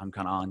I'm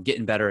kind of on.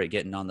 Getting better at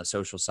getting on the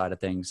social side of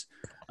things.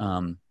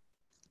 But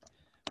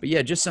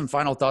yeah, just some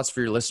final thoughts for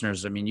your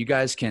listeners. I mean, you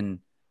guys can,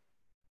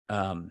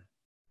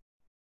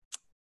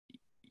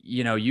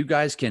 you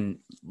guys can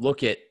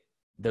look at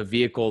the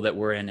vehicle that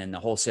we're in and the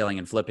wholesaling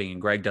and flipping,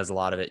 and Greg does a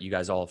lot of it. You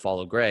guys all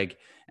follow Greg,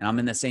 and I'm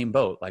in the same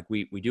boat. Like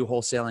we do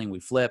wholesaling, we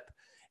flip,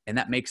 and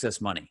that makes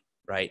us money,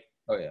 right?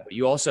 Oh yeah. But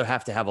you also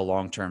have to have a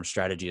long-term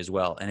strategy as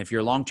well. And if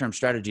your long-term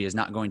strategy is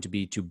not going to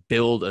be to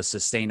build a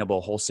sustainable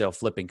wholesale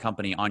flipping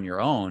company on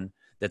your own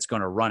that's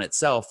going to run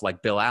itself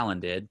like Bill Allen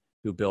did,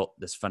 who built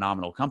this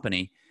phenomenal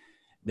company,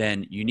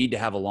 then you need to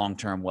have a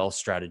long-term wealth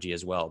strategy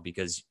as well,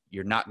 because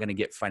you're not going to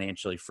get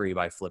financially free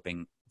by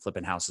flipping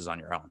houses on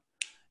your own.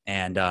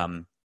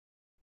 And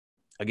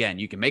again,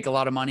 you can make a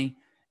lot of money,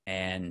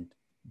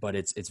 but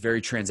it's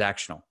very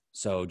transactional.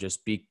 So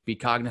just be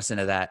cognizant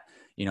of that.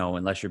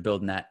 Unless you're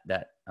building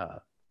that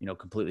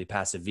completely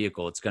passive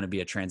vehicle, it's going to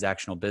be a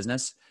transactional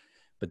business.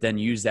 But then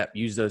use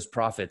those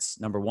profits.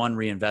 Number one,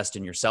 reinvest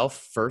in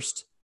yourself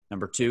first.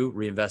 Number two,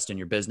 reinvest in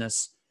your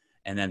business.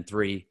 And then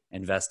three,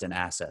 invest in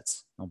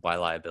assets. Don't buy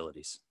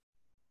liabilities.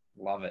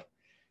 Love it.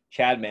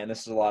 Chad, man,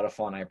 this is a lot of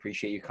fun. I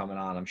appreciate you coming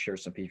on. I'm sure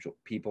some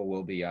people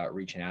will be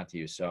reaching out to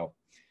you. So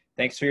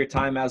thanks for your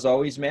time as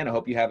always, man. I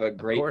hope you have a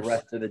great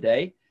rest of the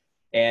day.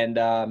 And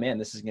man,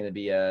 this is going to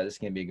be a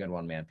good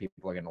one, man.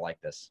 People are going to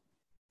like this.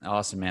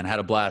 Awesome, man. I had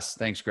a blast.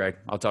 Thanks, Greg.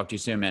 I'll talk to you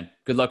soon, man.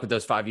 Good luck with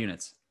those 5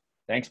 units.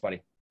 Thanks,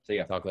 buddy. See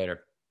ya. Talk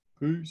later.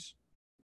 Peace.